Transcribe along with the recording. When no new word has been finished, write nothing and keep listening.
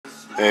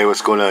Hey,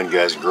 what's going on,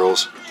 guys and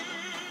girls?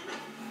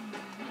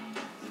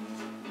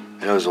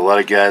 I know there's a lot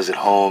of guys at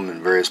home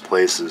in various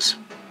places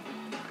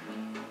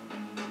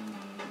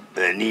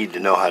that need to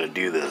know how to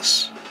do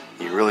this.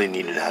 You really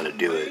need to know how to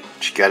do it.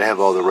 But you got to have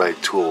all the right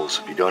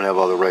tools. If you don't have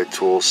all the right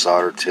tools,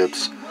 solder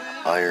tips,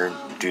 iron,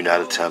 do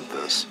not attempt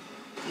this.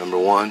 Number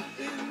one,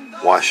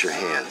 wash your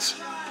hands.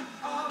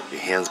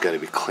 Your hands got to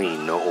be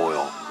clean, no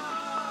oil.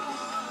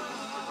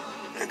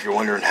 If you're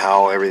wondering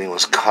how everything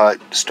was cut,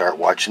 start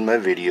watching my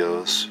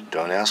videos.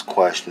 Don't ask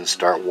questions,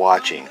 start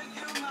watching.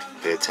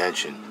 Pay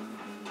attention,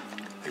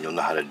 and you'll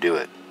know how to do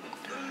it.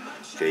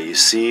 Okay, you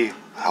see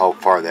how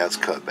far that's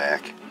cut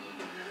back.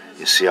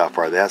 You see how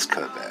far that's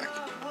cut back.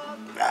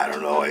 I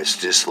don't know, it's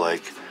just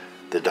like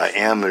the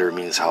diameter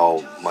means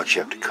how much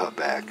you have to cut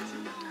back.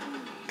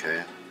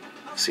 Okay,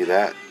 see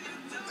that?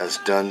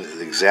 That's done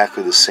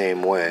exactly the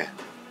same way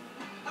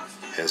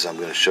as I'm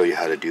going to show you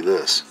how to do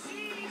this.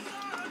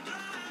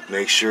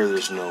 Make sure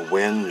there's no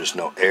wind, there's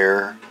no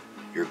air,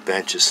 your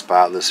bench is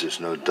spotless, there's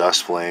no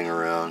dust flying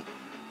around.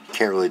 You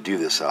can't really do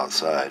this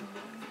outside.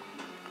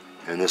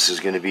 And this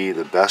is going to be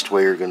the best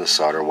way you're going to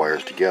solder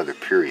wires together,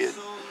 period.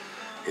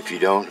 If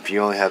you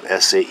only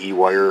have SAE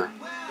wire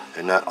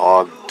and not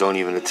AUG, don't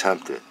even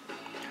attempt it.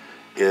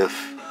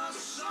 If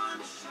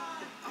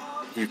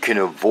you can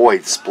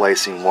avoid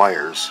splicing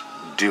wires,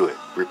 do it.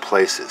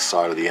 Replace it.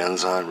 Solder the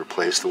ends on,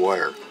 replace the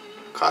wire.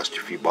 Cost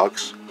you a few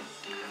bucks.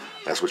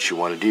 That's what you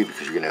want to do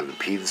because you're going to have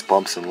impedance,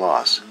 bumps, and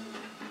loss.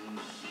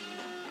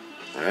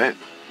 Alright?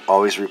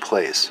 Always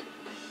replace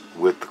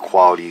with the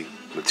quality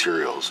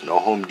materials. No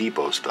Home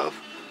Depot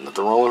stuff.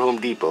 Nothing wrong with Home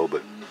Depot,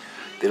 but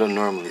they don't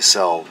normally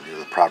sell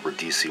the proper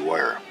DC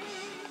wire.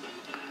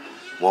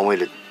 One way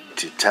to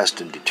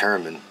test and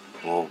determine,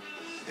 well,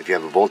 if you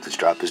have a voltage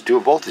drop, is do a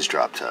voltage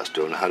drop test.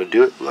 Don't know how to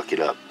do it? Look it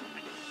up.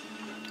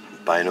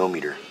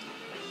 Binometer.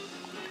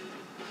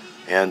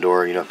 And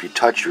or, if you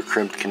touch your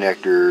crimped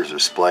connectors or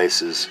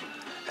splices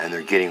and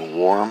they're getting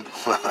warm,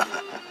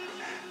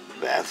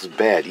 that's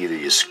bad. Either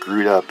you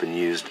screwed up and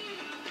used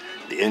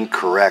the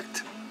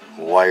incorrect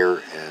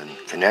wire and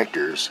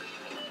connectors,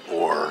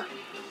 or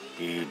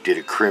you did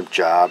a crimp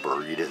job,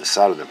 or you didn't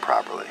solder them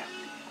properly.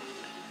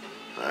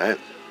 Alright,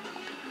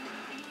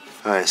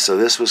 so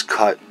this was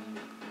cut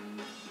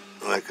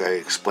like I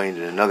explained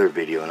in another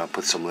video, and I'll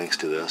put some links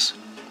to this.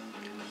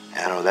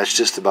 I don't know, that's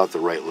just about the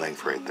right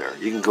length right there.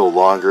 You can go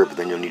longer, but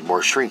then you'll need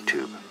more shrink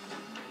tube.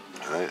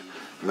 Alright,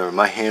 remember,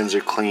 my hands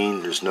are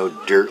clean, there's no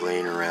dirt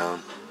laying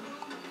around,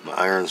 my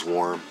iron's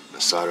warm, my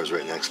solder's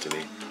right next to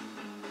me.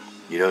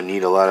 You don't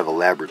need a lot of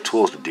elaborate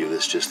tools to do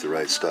this, just the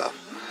right stuff.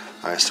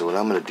 Alright, so what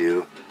I'm going to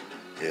do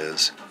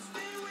is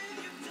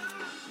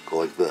go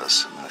like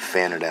this. I'm going to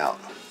fan it out.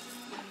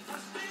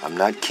 I'm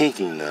not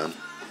kinking them.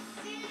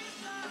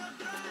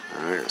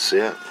 Alright, see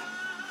it?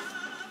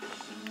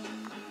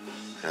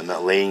 I'm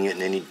not laying it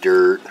in any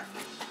dirt,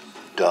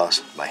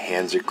 dust. My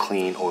hands are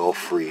clean, oil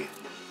free.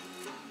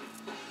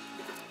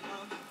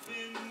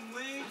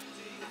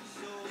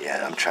 Yeah,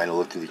 and I'm trying to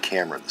look through the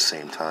camera at the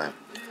same time.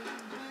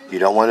 You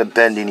don't want to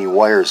bend any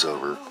wires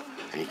over,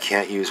 and you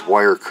can't use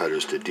wire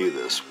cutters to do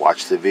this.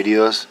 Watch the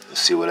videos and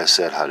see what I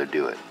said how to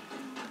do it.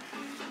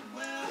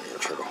 I'll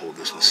try to hold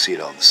this and see it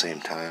all at the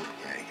same time.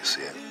 Yeah, you can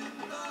see it.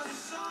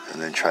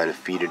 And then try to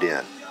feed it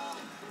in.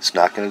 It's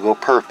not going to go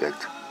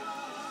perfect.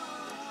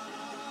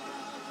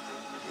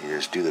 You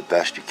just do the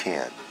best you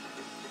can.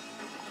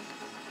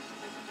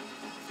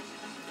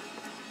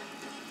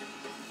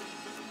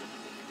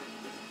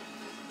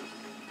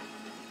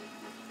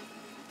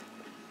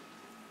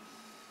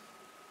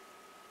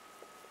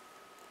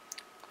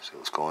 See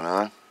what's going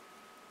on?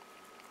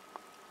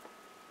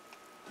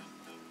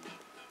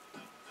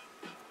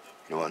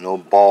 You don't want no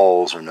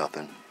balls or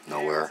nothing,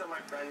 nowhere.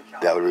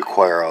 That would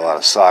require a lot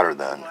of solder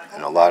then,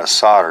 and a lot of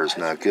solder is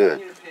not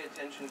good.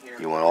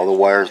 You want all the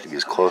wires to be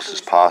as close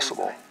as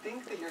possible.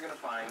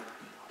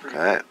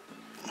 Okay.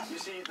 You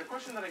see, the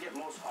question that I get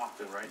most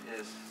often, right,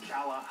 is,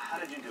 Chala, how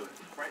did you do it?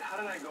 Right? How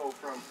did I go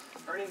from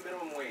earning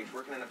minimum wage,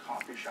 working in a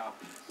coffee shop,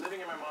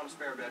 living in my mom's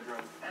spare bedroom,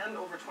 and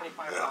over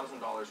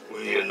 $25,000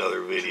 We need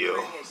another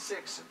video.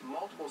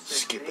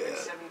 Skip that.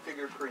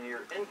 Seven-figure per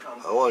year income.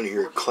 I want to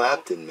hear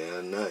Clapton,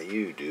 man, not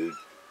you, dude.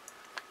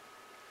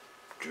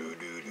 Do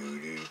do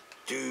do do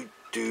do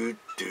do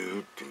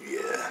do do.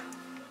 Yeah.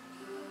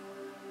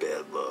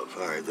 Bad love.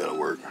 All right, that'll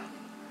work.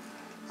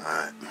 All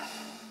right.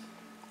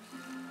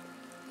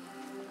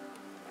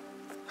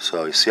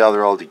 So you see how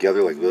they're all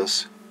together like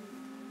this?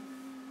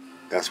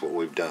 That's what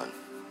we've done.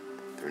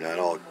 They're not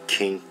all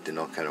kinked and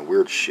all kind of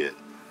weird shit.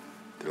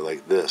 They're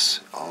like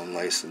this, all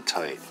nice and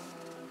tight.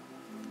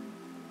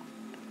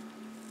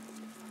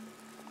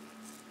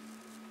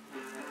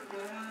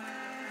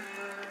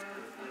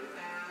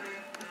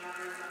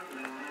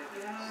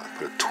 I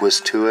put a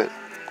twist to it.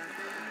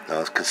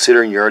 Now,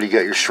 considering you already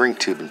got your shrink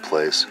tube in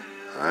place,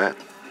 alright?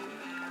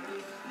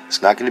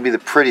 It's not going to be the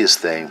prettiest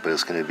thing, but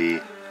it's going to be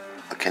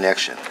a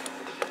connection.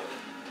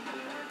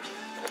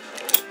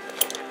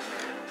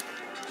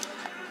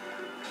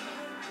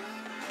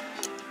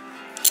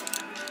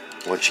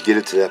 Once you get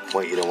it to that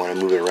point, you don't want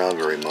to move it around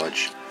very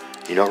much.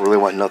 You don't really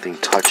want nothing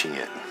touching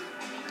it.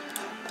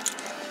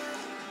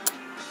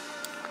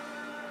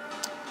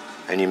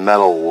 Any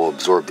metal will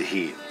absorb the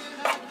heat.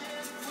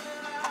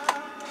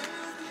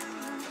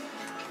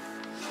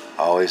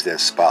 Always that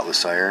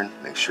spotless iron.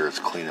 Make sure it's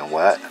clean and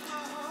wet.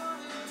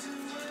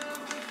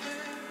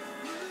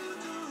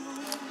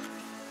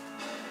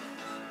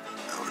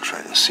 Now we're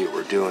trying to see what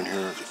we're doing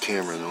here with the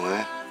camera in the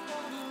way.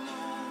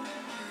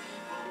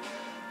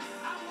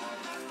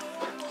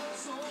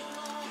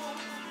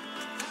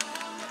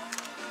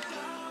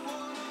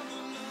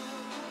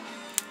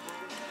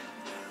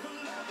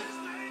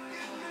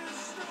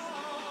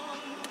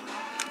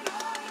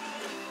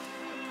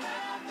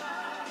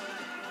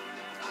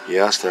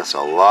 Yes, that's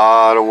a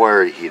lot of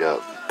wire to heat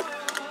up.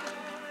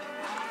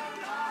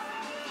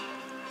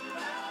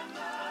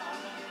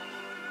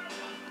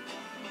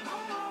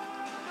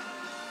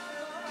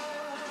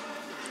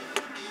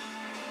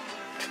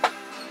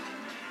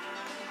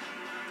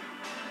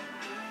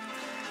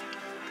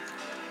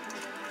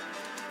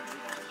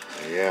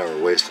 Yeah,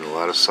 we're wasting a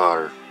lot of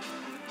solder.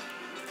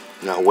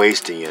 Not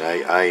wasting it,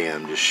 I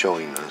am just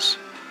showing this.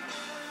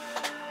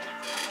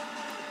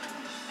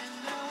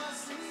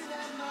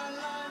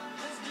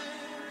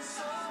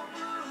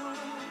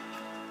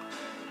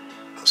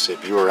 So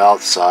if you were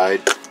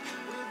outside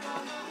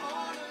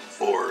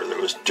or there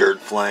was dirt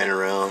flying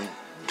around,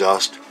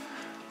 dust,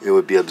 it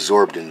would be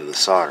absorbed into the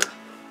solder.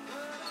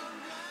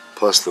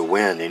 Plus the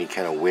wind, any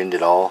kind of wind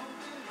at all,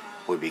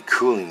 would be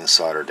cooling the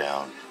solder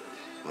down.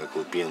 Like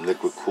with being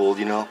liquid cooled,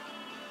 you know?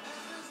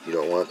 You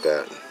don't want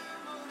that.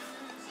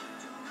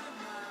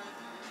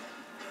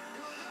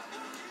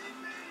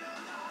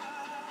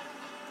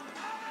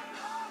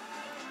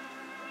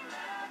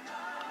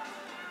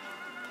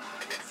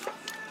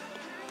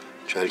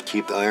 Try to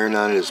keep the iron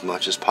on it as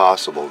much as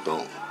possible.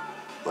 Don't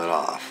let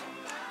off.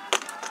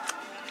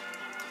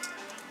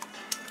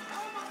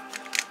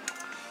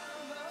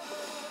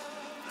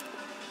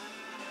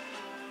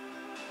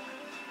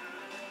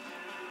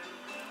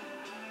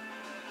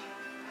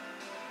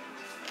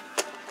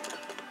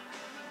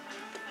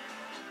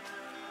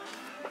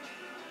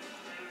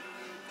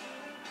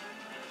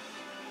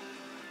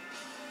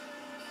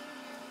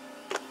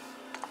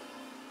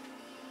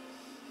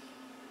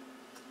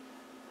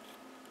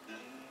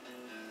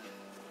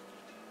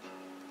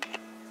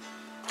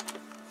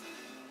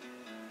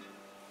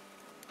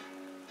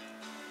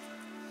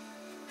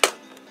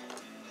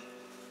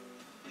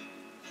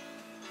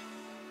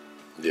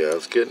 Yeah,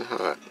 it's getting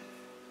hot.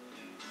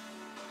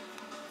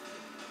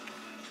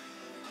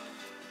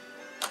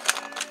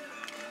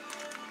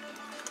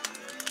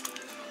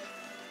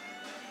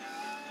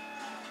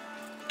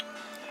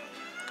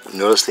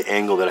 Notice the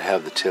angle that I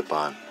have the tip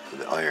on for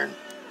the iron.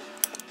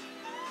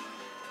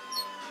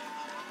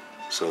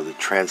 So the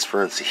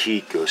transference of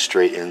heat goes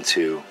straight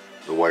into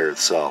the wire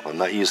itself. I'm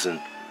not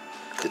using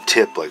the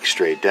tip like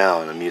straight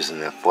down. I'm using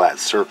that flat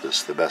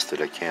surface the best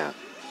that I can.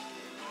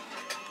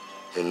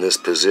 In this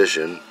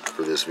position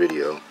for this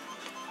video.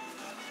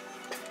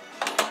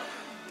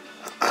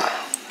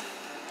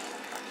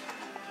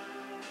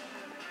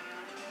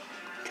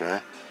 Okay.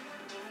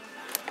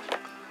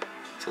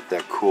 Let's let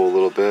that cool a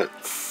little bit.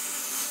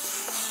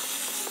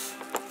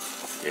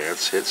 Yeah,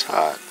 it's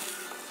hot.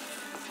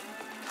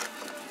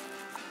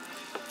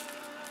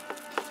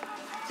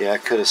 Yeah, I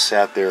could have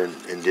sat there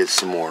and did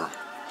some more.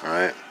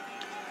 Alright.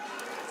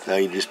 Now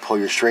you just pull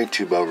your shrink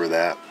tube over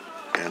that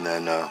and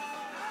then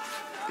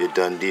be a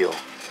done deal.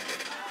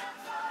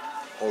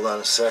 Hold on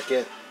a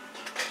second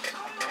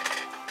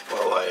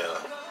while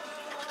I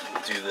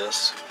do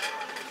this.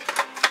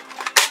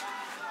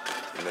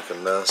 Make a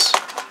mess.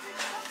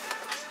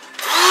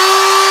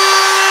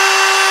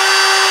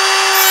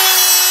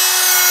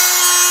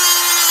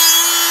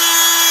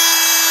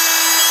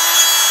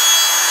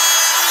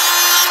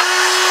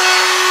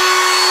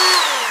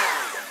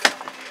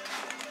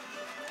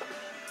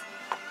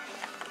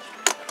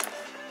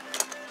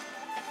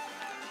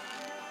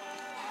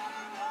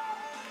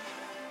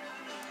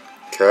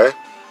 Okay.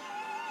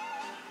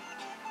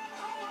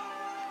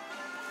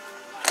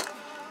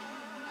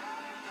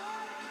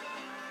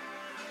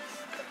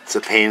 It's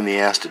a pain in the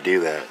ass to do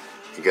that.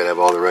 You gotta have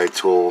all the right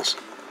tools,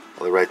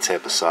 all the right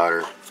type of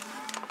solder.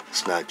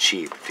 It's not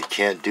cheap. If you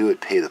can't do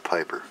it, pay the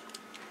piper.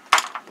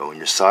 But when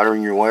you're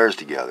soldering your wires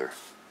together,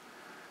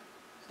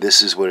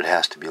 this is what it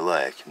has to be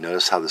like.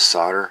 Notice how the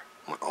solder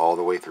went all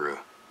the way through.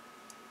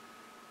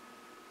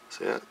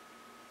 See it?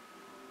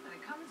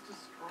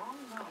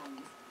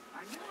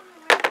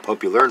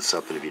 Hope you learned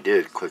something. If you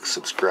did, click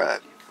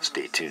subscribe.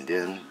 Stay tuned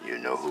in. You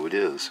know who it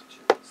is.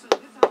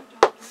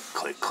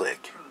 Click,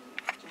 click.